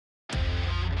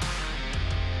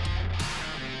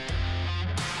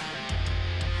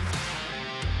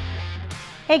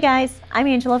Hey guys, I'm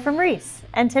Angela from REESE,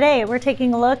 and today we're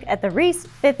taking a look at the REESE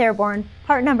 5th Airborne,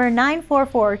 part number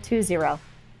 94420.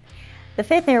 The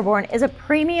 5th Airborne is a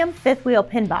premium fifth wheel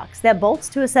pin box that bolts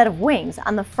to a set of wings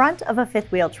on the front of a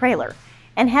fifth wheel trailer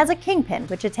and has a kingpin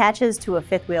which attaches to a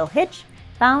fifth wheel hitch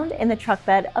found in the truck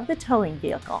bed of the towing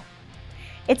vehicle.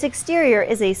 Its exterior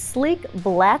is a sleek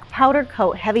black powder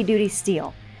coat heavy-duty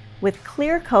steel with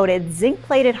clear-coated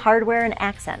zinc-plated hardware and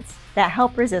accents that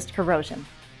help resist corrosion.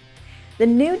 The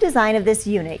new design of this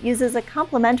unit uses a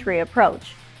complementary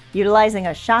approach, utilizing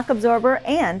a shock absorber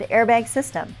and airbag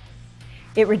system.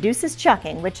 It reduces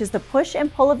chucking, which is the push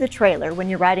and pull of the trailer when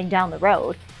you're riding down the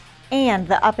road, and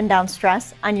the up and down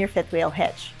stress on your fifth wheel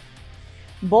hitch.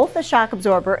 Both the shock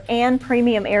absorber and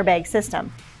premium airbag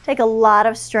system take a lot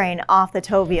of strain off the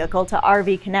tow vehicle to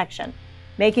RV connection,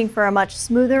 making for a much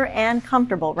smoother and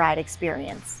comfortable ride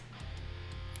experience.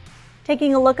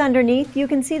 Taking a look underneath, you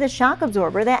can see the shock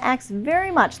absorber that acts very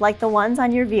much like the ones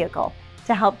on your vehicle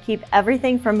to help keep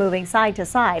everything from moving side to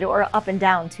side or up and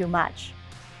down too much.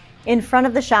 In front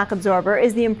of the shock absorber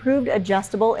is the improved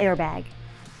adjustable airbag.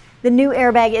 The new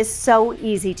airbag is so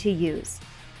easy to use.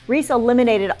 REESE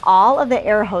eliminated all of the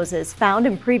air hoses found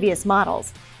in previous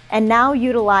models and now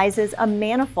utilizes a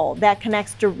manifold that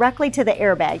connects directly to the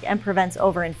airbag and prevents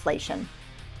overinflation.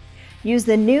 Use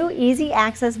the new easy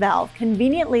access valve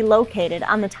conveniently located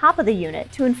on the top of the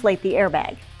unit to inflate the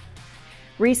airbag.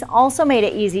 REESE also made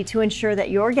it easy to ensure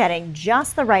that you're getting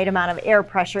just the right amount of air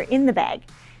pressure in the bag,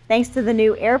 thanks to the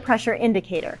new air pressure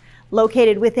indicator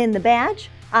located within the badge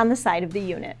on the side of the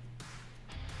unit.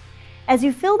 As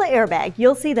you fill the airbag,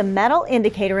 you'll see the metal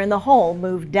indicator in the hole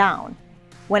move down.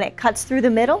 When it cuts through the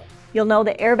middle, you'll know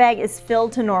the airbag is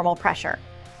filled to normal pressure.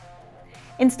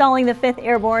 Installing the 5th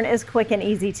Airborne is quick and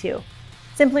easy too.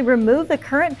 Simply remove the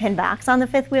current pin box on the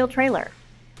fifth wheel trailer.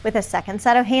 With a second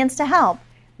set of hands to help,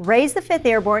 raise the 5th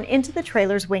Airborne into the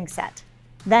trailer's wing set.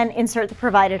 Then insert the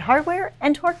provided hardware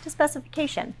and torque to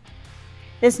specification.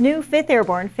 This new 5th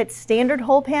Airborne fits standard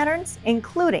hole patterns,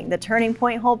 including the turning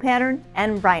point hole pattern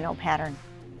and Rhino pattern.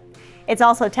 It's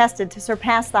also tested to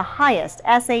surpass the highest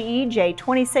SAE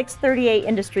J2638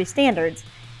 industry standards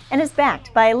and is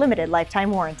backed by a limited lifetime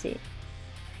warranty.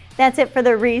 That's it for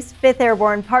the REESE 5th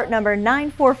Airborne part number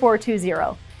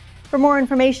 94420. For more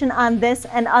information on this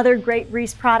and other great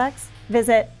REESE products,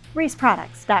 visit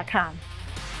reeseproducts.com.